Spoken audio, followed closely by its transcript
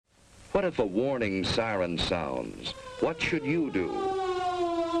What if a warning siren sounds? What should you do?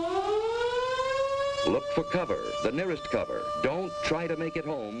 Look for cover, the nearest cover. Don't try to make it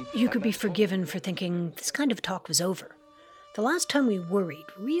home. You could be forgiven for thinking this kind of talk was over. The last time we worried,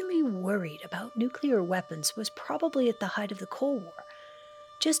 really worried about nuclear weapons was probably at the height of the Cold War.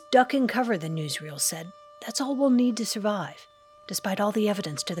 Just duck and cover, the newsreel said. That's all we'll need to survive, despite all the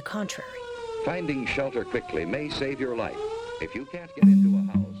evidence to the contrary. Finding shelter quickly may save your life. If you can't get into a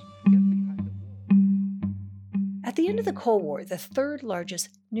house, get behind a wall. At the end of the Cold War, the third largest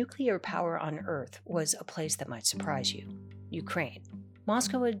nuclear power on Earth was a place that might surprise you: Ukraine.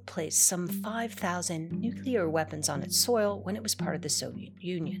 Moscow had placed some 5,000 nuclear weapons on its soil when it was part of the Soviet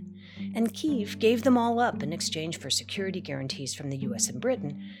Union, and Kyiv gave them all up in exchange for security guarantees from the US and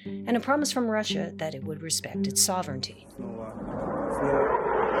Britain, and a promise from Russia that it would respect its sovereignty.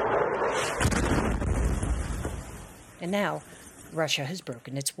 And now, Russia has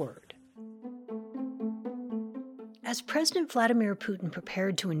broken its word. As President Vladimir Putin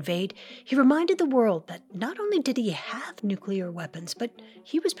prepared to invade, he reminded the world that not only did he have nuclear weapons, but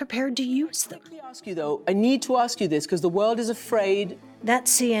he was prepared to use them. I need to ask you this, because the world is afraid.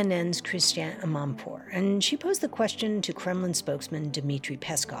 That's CNN's Christiane Amanpour, and she posed the question to Kremlin spokesman Dmitry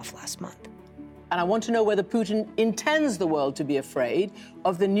Peskov last month. And I want to know whether Putin intends the world to be afraid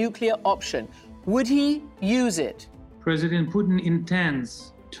of the nuclear option. Would he use it? President Putin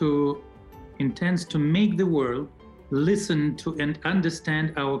intends to make the world listen to and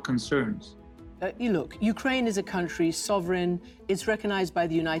understand our concerns. Look, Ukraine is a country, sovereign, it's recognized by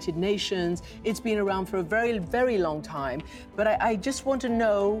the United Nations, it's been around for a very, very long time. But I just want to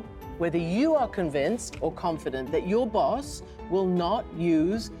know whether you are convinced or confident that your boss will not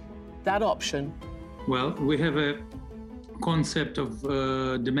use that option. Well, we have a concept of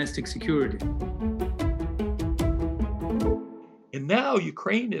domestic security. And now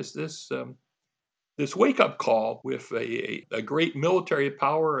Ukraine is this wake-up call with a great military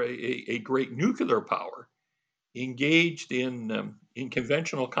power, a great nuclear power, engaged in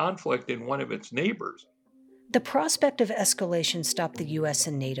conventional conflict in one of its neighbors. The prospect of escalation stopped the US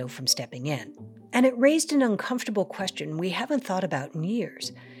and NATO from stepping in. And it raised an uncomfortable question we haven't thought about in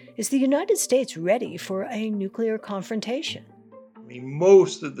years. Is the United States ready for a nuclear confrontation? I mean,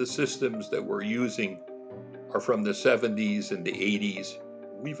 most of the systems that we're using are from the 70s and the 80s.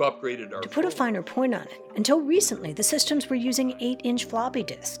 We've upgraded our... To put a finer point on it, until recently, the systems were using 8-inch floppy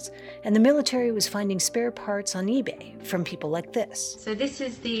disks, and the military was finding spare parts on eBay from people like this. So this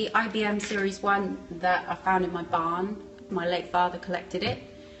is the IBM Series 1 that I found in my barn. My late father collected it.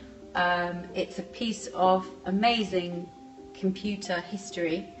 It's a piece of amazing computer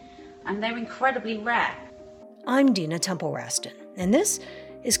history, and they're incredibly rare. I'm Dina Temple-Raston, and this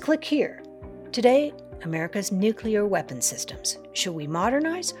is Click Here. Today, America's nuclear weapon systems. Should we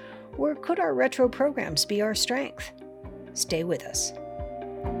modernize, or could our retro programs be our strength? Stay with us.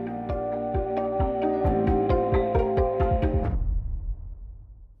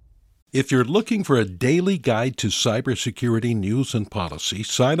 If you're looking for a daily guide to cybersecurity news and policy,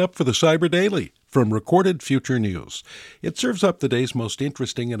 sign up for the Cyber Daily from Recorded Future News. It serves up the day's most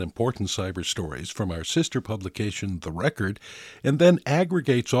interesting and important cyber stories from our sister publication, The Record, and then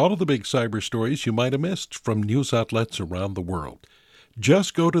aggregates all of the big cyber stories you might have missed from news outlets around the world.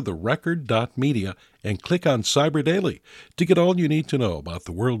 Just go to therecord.media and click on Cyber Daily to get all you need to know about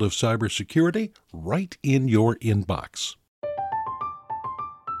the world of cybersecurity right in your inbox.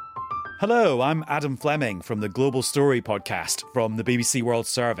 Hello, I'm Adam Fleming from the Global Story podcast from the BBC World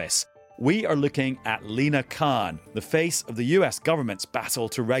Service. We are looking at Lina Khan, the face of the US government's battle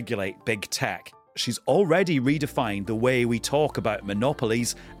to regulate big tech. She's already redefined the way we talk about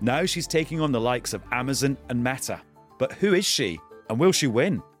monopolies. Now she's taking on the likes of Amazon and Meta. But who is she? And will she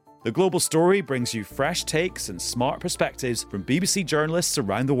win? The Global Story brings you fresh takes and smart perspectives from BBC journalists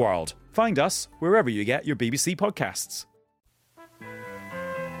around the world. Find us wherever you get your BBC podcasts.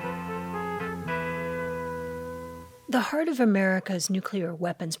 The heart of America's nuclear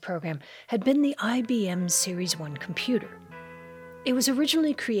weapons program had been the IBM Series 1 computer. It was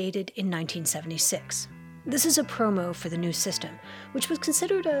originally created in 1976. This is a promo for the new system, which was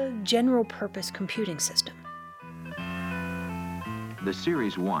considered a general-purpose computing system. The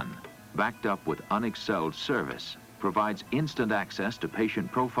Series 1, backed up with unexcelled service, provides instant access to patient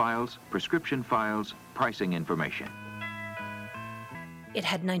profiles, prescription files, pricing information. It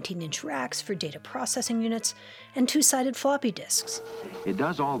had 19-inch racks for data processing units and two-sided floppy disks. It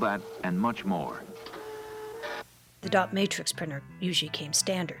does all that and much more. The dot matrix printer usually came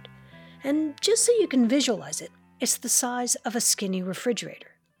standard. And just so you can visualize it, it's the size of a skinny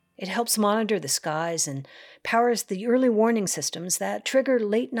refrigerator. It helps monitor the skies and powers the early warning systems that trigger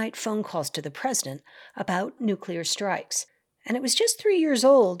late-night phone calls to the president about nuclear strikes. And it was just 3 years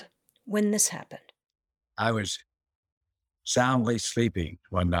old when this happened. I was soundly sleeping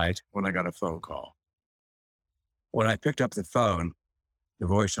one night when I got a phone call. When I picked up the phone, the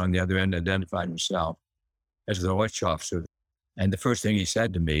voice on the other end identified himself as the watch officer. And the first thing he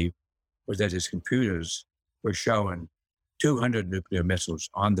said to me was that his computers were showing 200 nuclear missiles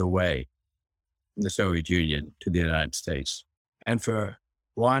on the way from the Soviet Union to the United States. And for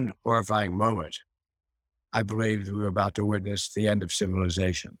one horrifying moment, I believed we were about to witness the end of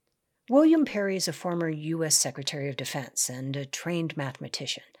civilization. William Perry is a former U.S. Secretary of Defense and a trained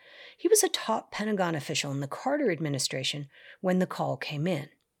mathematician. He was a top Pentagon official in the Carter administration when the call came in.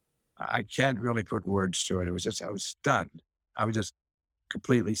 I can't really put words to it. I was stunned. I was just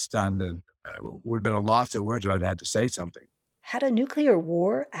completely stunned, and it would have been a loss of words if I'd had to say something. Had a nuclear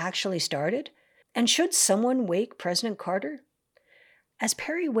war actually started? And should someone wake President Carter? As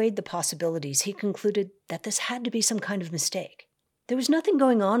Perry weighed the possibilities, he concluded that this had to be some kind of mistake. There was nothing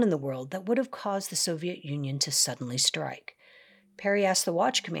going on in the world that would have caused the Soviet Union to suddenly strike. Perry asked the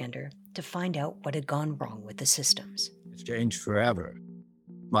watch commander to find out what had gone wrong with the systems. It's changed forever,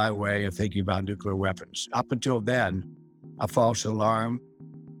 my way of thinking about nuclear weapons. Up until then, a false alarm,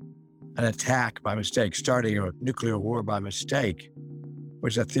 an attack by mistake, starting a nuclear war by mistake,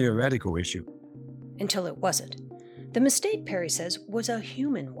 was a theoretical issue. Until it wasn't. The mistake, Perry says, was a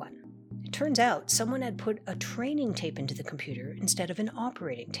human one. It turns out someone had put a training tape into the computer instead of an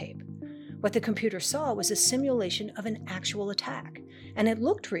operating tape. What the computer saw was a simulation of an actual attack, and it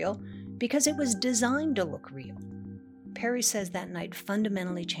looked real because it was designed to look real. Perry says that night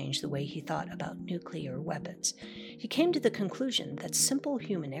fundamentally changed the way he thought about nuclear weapons. He came to the conclusion that simple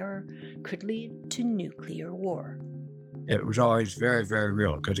human error could lead to nuclear war. It was always very, very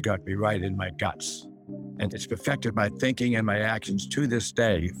real because it got me right in my guts. And it's affected my thinking and my actions to this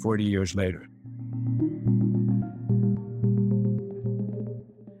day, 40 years later.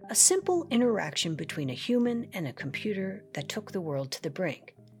 A simple interaction between a human and a computer that took the world to the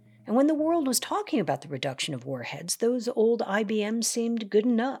brink. And when the world was talking about the reduction of warheads, those old IBMs seemed good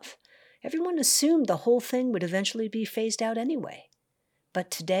enough. Everyone assumed the whole thing would eventually be phased out anyway.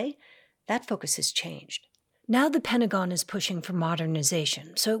 But today, that focus has changed. Now the Pentagon is pushing for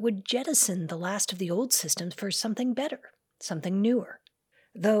modernization, so it would jettison the last of the old systems for something better, something newer.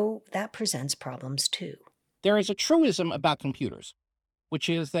 Though that presents problems too. There is a truism about computers, which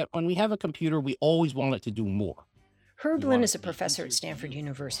is that when we have a computer, we always want it to do more. Herb Lynn is a professor at Stanford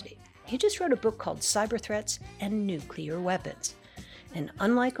University. He just wrote a book called Cyber Threats and Nuclear Weapons. And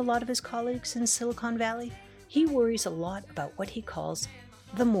unlike a lot of his colleagues in Silicon Valley, he worries a lot about what he calls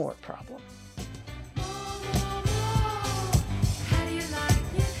the more problem.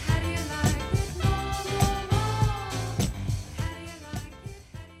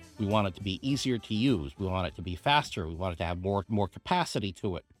 We want it to be easier to use. We want it to be faster. We want it to have more capacity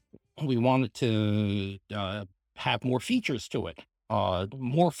to it. We want it to have more features to it,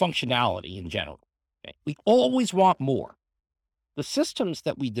 more functionality in general. Okay? We always want more. The systems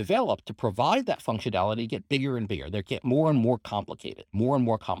that we develop to provide that functionality get bigger and bigger. They get more and more complicated, more and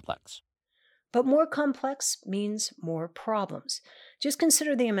more complex. But more complex means more problems. Just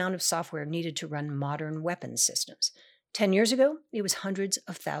consider the amount of software needed to run modern weapons systems. 10 years ago, it was hundreds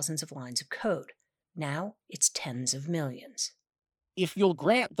of thousands of lines of code. Now, it's tens of millions. If you'll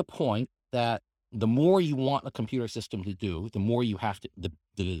grant the point that the more you want a computer system to do, the more you have to,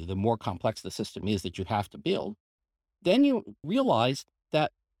 the more complex the system is that you have to build, then you realize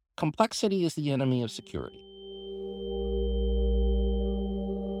that complexity is the enemy of security.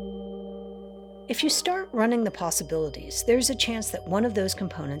 If you start running the possibilities, there's a chance that one of those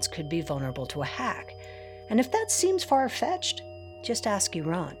components could be vulnerable to a hack. And if that seems far-fetched, just ask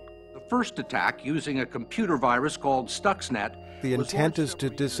Iran. The first attack using a computer virus called Stuxnet. The intent is to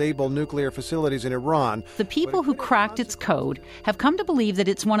disable nuclear facilities in Iran. The people who cracked its code have come to believe that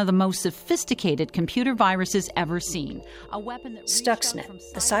it's one of the most sophisticated computer viruses ever seen. A weapon that Stuxnet,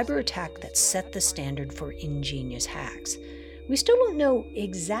 the cyber attack that set the standard for ingenious hacks. We still don't know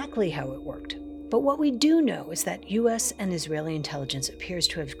exactly how it worked. But what we do know is that U.S. and Israeli intelligence appears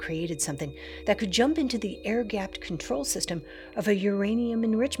to have created something that could jump into the air-gapped control system of a uranium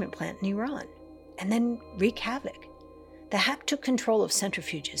enrichment plant in Iran, and then wreak havoc. The hack took control of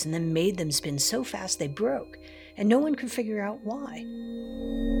centrifuges and then made them spin so fast they broke, and no one could figure out why.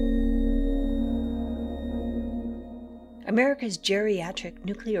 America's geriatric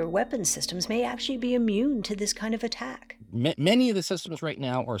nuclear weapons systems may actually be immune to this kind of attack. Many of the systems right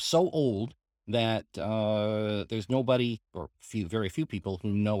now are so old that there's nobody or very few people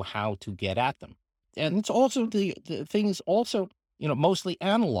who know how to get at them. And it's also the thing is also, mostly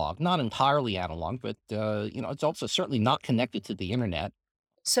analog, not entirely analog, but, it's also certainly not connected to the internet.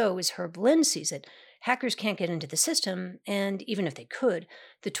 So, as Herb Lynn sees it, hackers can't get into the system, and even if they could,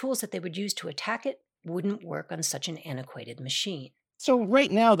 the tools that they would use to attack it wouldn't work on such an antiquated machine. So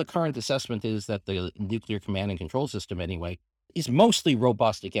right now, the current assessment is that the nuclear command and control system, anyway, is mostly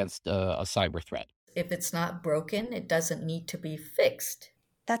robust against a cyber threat. If it's not broken, it doesn't need to be fixed.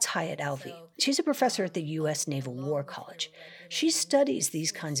 That's Hayat Alvi. She's a professor at the U.S. Naval War College. She studies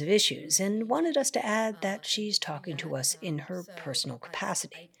these kinds of issues and wanted us to add that she's talking to us in her personal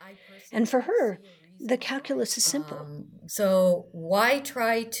capacity. And for her, the calculus is simple. So why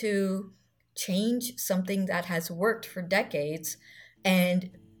try to change something that has worked for decades,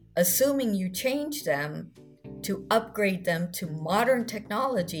 and assuming you change them to upgrade them to modern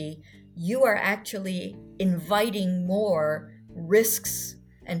technology, you are actually inviting more risks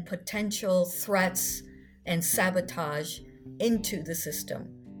and potential threats and sabotage into the system.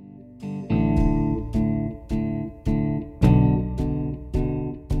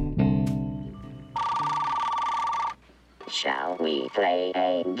 Shall we play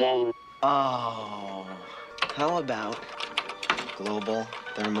a game? Oh, how about global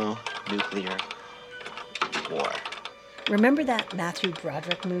thermonuclear war? Remember that Matthew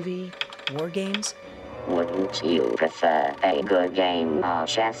Broderick movie, War Games? Wouldn't you prefer a good game of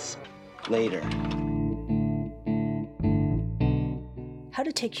chess? Later. How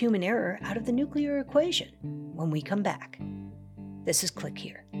to take human error out of the nuclear equation when we come back. This is Click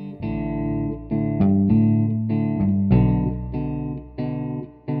Here.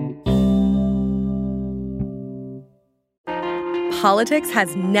 Politics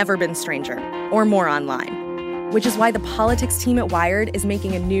has never been stranger or more online, which is why the politics team at Wired is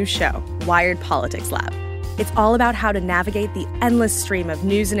making a new show, Wired Politics Lab. It's all about how to navigate the endless stream of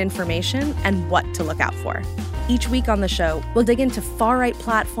news and information and what to look out for. Each week on the show, we'll dig into far-right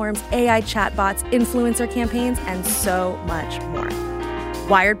platforms, AI chatbots, influencer campaigns, and so much more.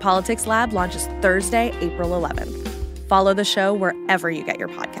 Wired Politics Lab launches Thursday, April 11th. Follow the show wherever you get your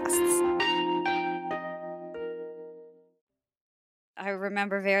podcasts. I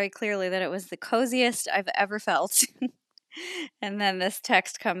remember very clearly that it was the coziest I've ever felt. And then this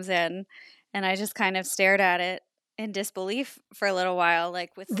text comes in, and I just kind of stared at it in disbelief for a little while.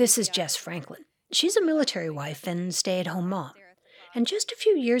 This is Jess Franklin. She's a military wife and stay-at-home mom. And just a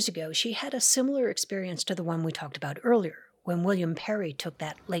few years ago, she had a similar experience to the one we talked about earlier, when William Perry took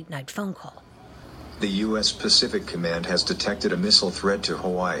that late-night phone call. The U.S. Pacific Command has detected a missile threat to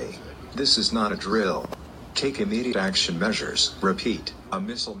Hawaii. This is not a drill. Take immediate action measures. Repeat. A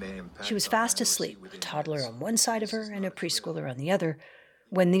missile may impact. She was fast asleep, with a toddler on one side of her and a preschooler on the other,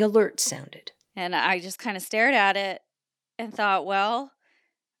 when the alert sounded. And I just kind of stared at it and thought, well,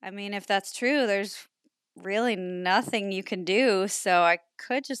 I mean, if that's true, there's really nothing you can do. So I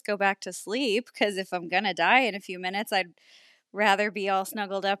could just go back to sleep, because if I'm going to die in a few minutes, I'd rather be all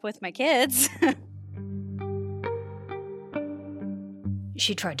snuggled up with my kids.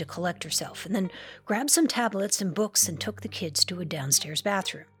 She tried to collect herself and then grabbed some tablets and books and took the kids to a downstairs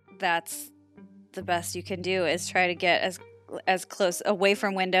bathroom. That's the best you can do, is try to get as close away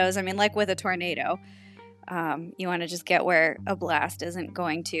from windows. I mean, like with a tornado, you want to just get where a blast isn't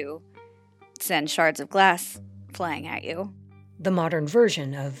going to send shards of glass flying at you. The modern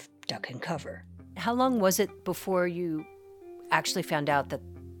version of duck and cover. How long was it before you actually found out that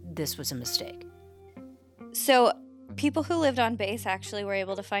this was a mistake? So people who lived on base actually were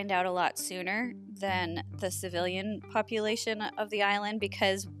able to find out a lot sooner than the civilian population of the island,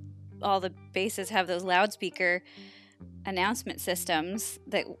 because all the bases have those loudspeaker announcement systems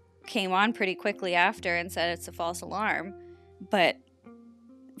that came on pretty quickly after and said it's a false alarm. But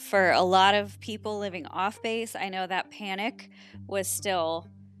for a lot of people living off base, I know that panic was still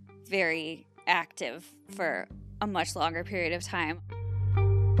very active for a much longer period of time.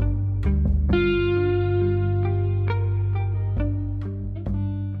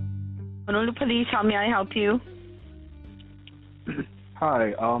 Honolulu Police, how may I help you?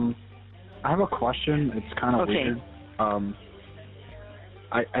 Hi, I have a question. It's kind of weird.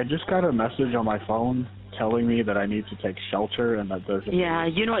 I just got a message on my phone telling me that I need to take shelter and that there's a... Yeah,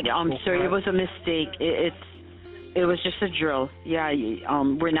 you know what, sir, it was a mistake. It was just a drill. Yeah,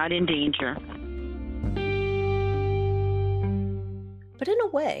 we're not in danger. But in a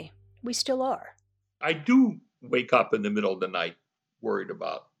way, we still are. I do wake up in the middle of the night worried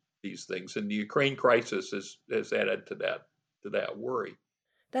about these things, and the Ukraine crisis has added to that worry.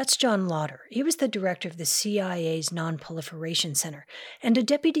 That's John Lauder. He was the director of the CIA's Nonproliferation Center and a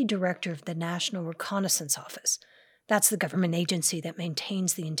deputy director of the National Reconnaissance Office. That's the government agency that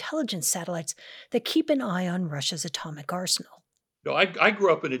maintains the intelligence satellites that keep an eye on Russia's atomic arsenal. I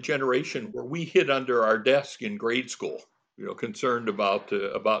grew up in a generation where we hid under our desk in grade school, concerned about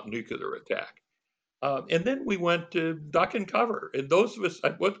nuclear attack. And then we went to duck and cover. And those of us, I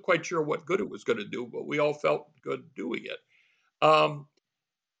wasn't quite sure what good it was going to do, but we all felt good doing it.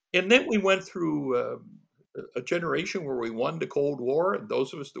 And then we went through a generation where we won the Cold War. And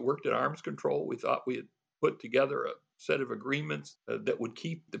those of us that worked in arms control, we thought we had put together a set of agreements that would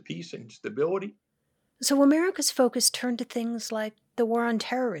keep the peace and stability. So America's focus turned to things like the war on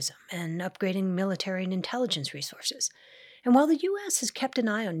terrorism and upgrading military and intelligence resources. And while the U.S. has kept an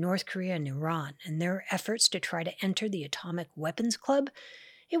eye on North Korea and Iran and their efforts to try to enter the atomic weapons club,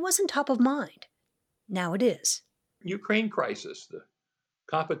 it wasn't top of mind. Now it is. Ukraine crisis, the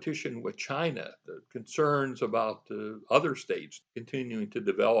competition with China, the concerns about other states continuing to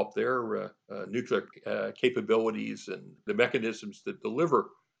develop their nuclear capabilities and the mechanisms that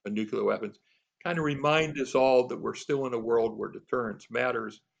deliver nuclear weapons kind of remind us all that we're still in a world where deterrence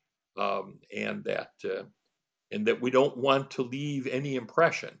matters, and that we don't want to leave any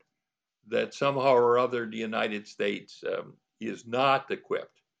impression that somehow or other the United States is not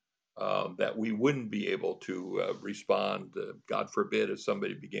equipped, that we wouldn't be able to respond, God forbid, if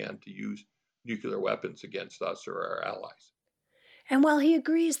somebody began to use nuclear weapons against us or our allies. And while he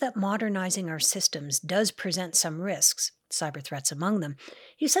agrees that modernizing our systems does present some risks, cyber threats among them,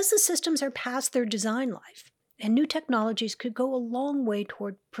 he says the systems are past their design life, and new technologies could go a long way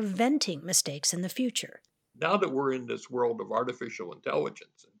toward preventing mistakes in the future. Now that we're in this world of artificial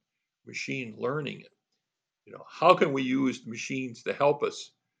intelligence and machine learning, how can we use machines to help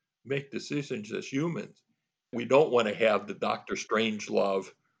us make decisions as humans? We don't want to have the Dr.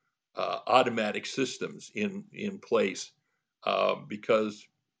 Strangelove automatic systems in place because,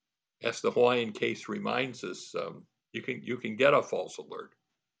 as the Hawaiian case reminds us, you can get a false alert.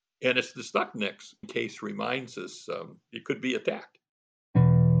 And as the Stuxnet case reminds us, you could be attacked.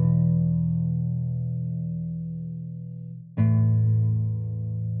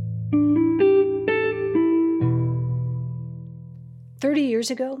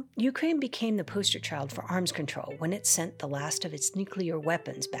 Years ago, Ukraine became the poster child for arms control when it sent the last of its nuclear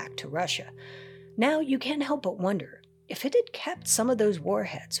weapons back to Russia. Now you can't help but wonder, if it had kept some of those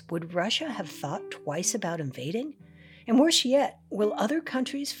warheads, would Russia have thought twice about invading? And worse yet, will other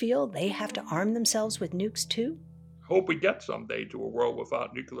countries feel they have to arm themselves with nukes too? Hope we get someday to a world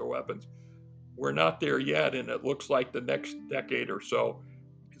without nuclear weapons. We're not there yet, and it looks like the next decade or so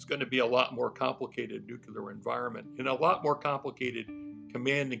is going to be a lot more complicated nuclear environment and a lot more complicated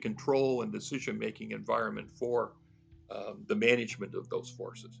command and control and decision-making environment for the management of those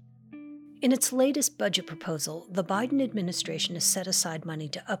forces. In its latest budget proposal, the Biden administration has set aside money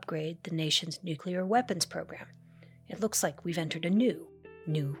to upgrade the nation's nuclear weapons program. It looks like we've entered a new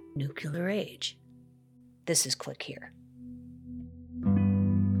nuclear age. This is Click Here.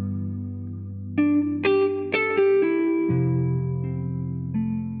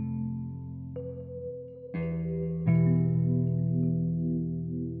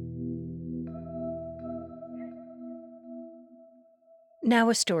 Now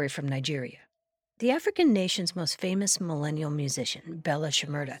a story from Nigeria. The African nation's most famous millennial musician, Bella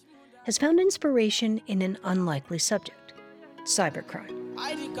Shmurda, has found inspiration in an unlikely subject: cybercrime.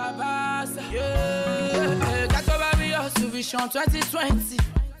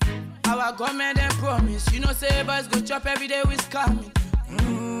 Our government and promise, say boys go chop every day with scamming.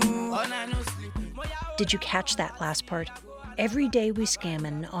 Did you catch that last part? Every day we scam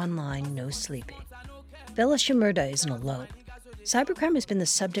and online, no sleeping. Bella Shmurda isn't alone. Cybercrime has been the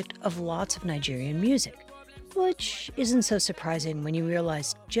subject of lots of Nigerian music, which isn't so surprising when you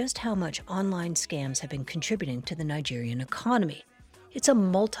realize just how much online scams have been contributing to the Nigerian economy. It's a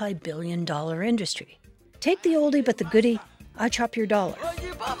multi-billion-dollar industry. Take the oldie but the goodie, I chop your dollar. I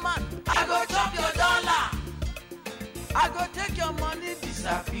go chop your dollar. I go take your money,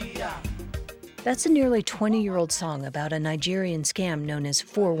 disappear. That's a nearly 20-year-old song about a Nigerian scam known as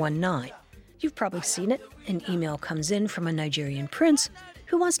 419. You've probably seen it. An email comes in from a Nigerian prince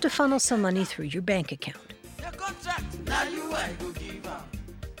who wants to funnel some money through your bank account.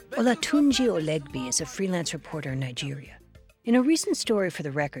 Olatunji Olegbi is a freelance reporter in Nigeria. In a recent story for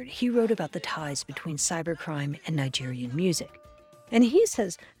The Record, he wrote about the ties between cybercrime and Nigerian music. And he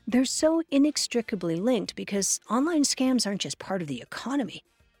says they're so inextricably linked because online scams aren't just part of the economy,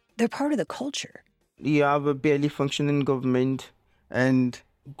 they're part of the culture. You have a barely functioning government and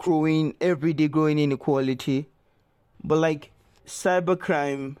growing inequality. But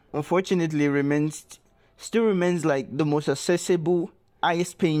cybercrime, unfortunately, still remains like the most accessible,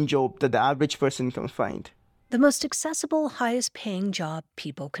 highest paying job that the average person can find. The most accessible, highest paying job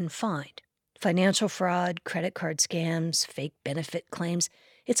people can find. Financial fraud, credit card scams, fake benefit claims,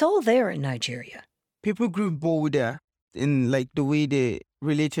 it's all there in Nigeria. People grew bolder in like the way they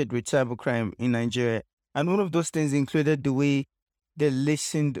related with cybercrime in Nigeria. And one of those things included the way they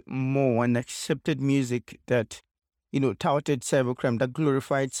listened more and accepted music that, touted cybercrime, that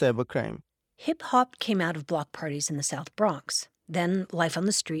glorified cybercrime. Hip-hop came out of block parties in the South Bronx. Then life on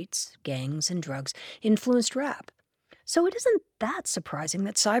the streets, gangs, and drugs influenced rap. So it isn't that surprising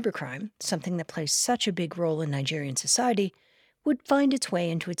that cybercrime, something that plays such a big role in Nigerian society, would find its way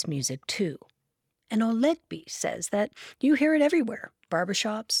into its music too. And Olegbi says that you hear it everywhere.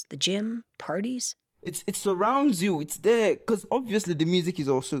 Barbershops, the gym, parties. It surrounds you, it's there, because obviously the music is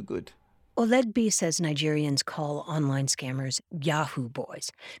also good. Olegbi says Nigerians call online scammers Yahoo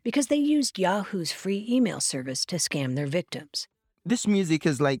boys because they used Yahoo's free email service to scam their victims. This music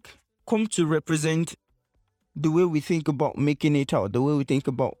has come to represent the way we think about making it out, the way we think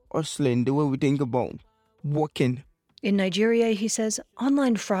about hustling, the way we think about working. In Nigeria, he says,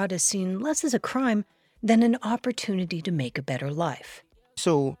 online fraud is seen less as a crime than an opportunity to make a better life.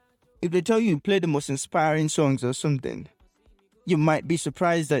 So, if they tell you play the most inspiring songs or something, you might be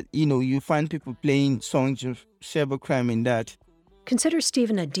surprised that, you find people playing songs of cybercrime in that. Consider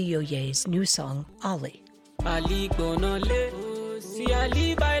Stephen Adeoye's new song, Ali. Ali gonole, si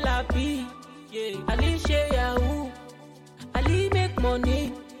Ali buy la pi, Ali share Yahoo, Ali make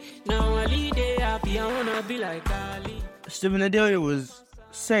money, now Ali they happy, I wanna be like Ali. Stephen Adeoye was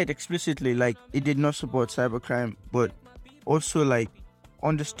said explicitly he did not support cybercrime, but also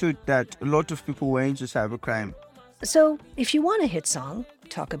understood that a lot of people were into cybercrime. So, if you want a hit song,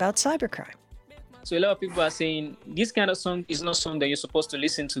 talk about cybercrime. So a lot of people are saying this kind of song is not something that you're supposed to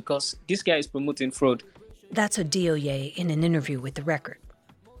listen to because this guy is promoting fraud. That's Adeoye in an interview with The Record.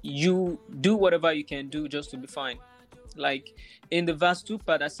 You do whatever you can do just to be fine. Like in the verse 2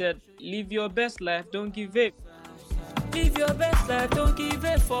 part, I said, live your best life, don't give up. Live your best life, don't give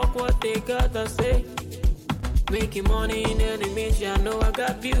a fuck what they gotta say. Making money in any means, I know I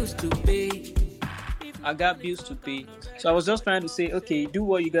got bills to pay. I got bills to pay. So I was just trying to say, okay, do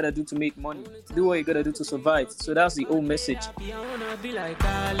what you gotta do to make money. Do what you gotta do to survive. So that's the whole message. I wanna be like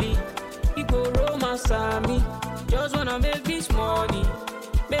Ali. People romance me. Just wanna make this money.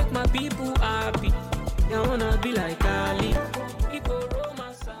 Make my people happy. I wanna be like Ali. People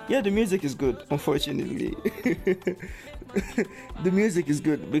romance me. Yeah, the music is good, unfortunately. The music is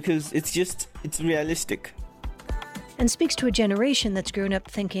good because it's realistic. And speaks to a generation that's grown up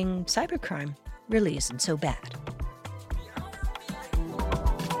thinking cybercrime really isn't so bad.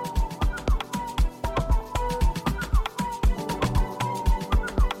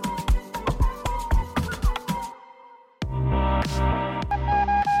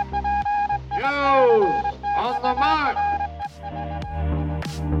 On the mark!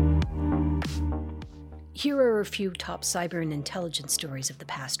 Here are a few top cyber and intelligence stories of the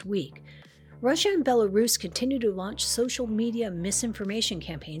past week. Russia and Belarus continue to launch social media misinformation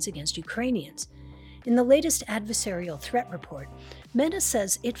campaigns against Ukrainians. In the latest adversarial threat report, Meta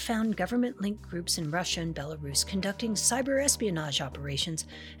says it found government-linked groups in Russia and Belarus conducting cyber espionage operations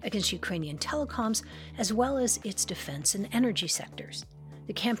against Ukrainian telecoms as well as its defense and energy sectors.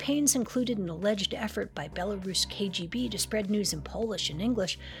 The campaigns included an alleged effort by Belarus KGB to spread news in Polish and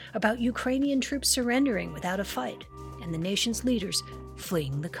English about Ukrainian troops surrendering without a fight and the nation's leaders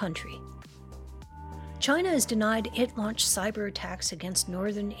fleeing the country. China has denied it launched cyber attacks against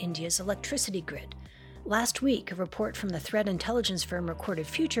northern India's electricity grid. Last week, a report from the threat intelligence firm Recorded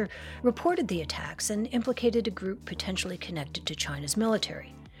Future reported the attacks and implicated a group potentially connected to China's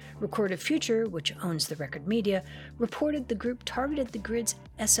military. Recorded Future, which owns the Record Media, reported the group targeted the grid's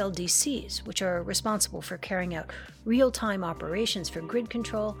SLDCs, which are responsible for carrying out real-time operations for grid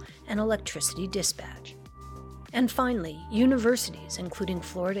control and electricity dispatch. And finally, universities, including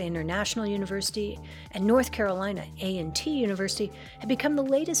Florida International University and North Carolina A&T University, have become the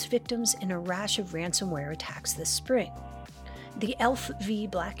latest victims in a rash of ransomware attacks this spring. The ELF v.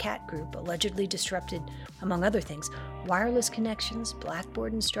 Black Cat group allegedly disrupted, among other things, wireless connections,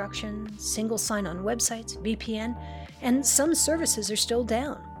 Blackboard instruction, single sign-on websites, VPN, and some services are still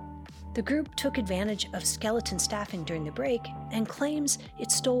down. The group took advantage of skeleton staffing during the break and claims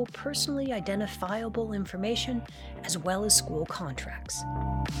it stole personally identifiable information as well as school contracts.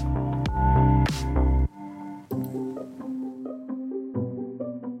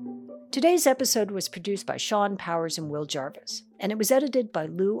 Today's episode was produced by Sean Powers and Will Jarvis, and it was edited by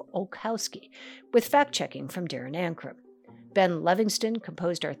Lou Olkowski, with fact-checking from Darren Ankrum. Ben Livingston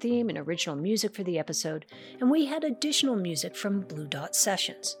composed our theme and original music for the episode, and we had additional music from Blue Dot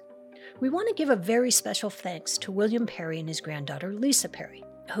Sessions. We want to give a very special thanks to William Perry and his granddaughter Lisa Perry,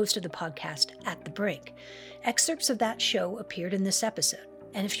 host of the podcast At the Brink. Excerpts of that show appeared in this episode,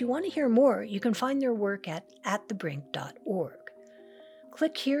 and if you want to hear more, you can find their work at atthebrink.org.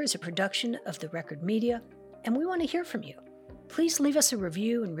 Click Here is a production of The Record Media, and we want to hear from you. Please leave us a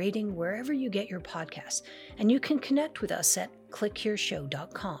review and rating wherever you get your podcasts, and you can connect with us at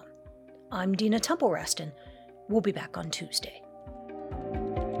clickhereshow.com. I'm Dina Temple-Raston. We'll be back on Tuesday.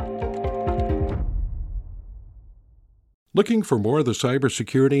 Looking for more of the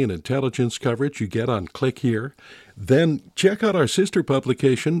cybersecurity and intelligence coverage you get on Click Here? Then check out our sister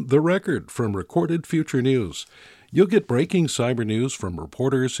publication, The Record, from Recorded Future News. You'll get breaking cyber news from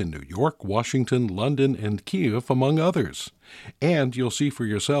reporters in New York, Washington, London, and Kyiv, among others. And you'll see for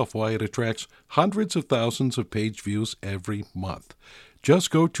yourself why it attracts hundreds of thousands of page views every month.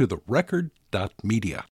 Just go to therecord.media.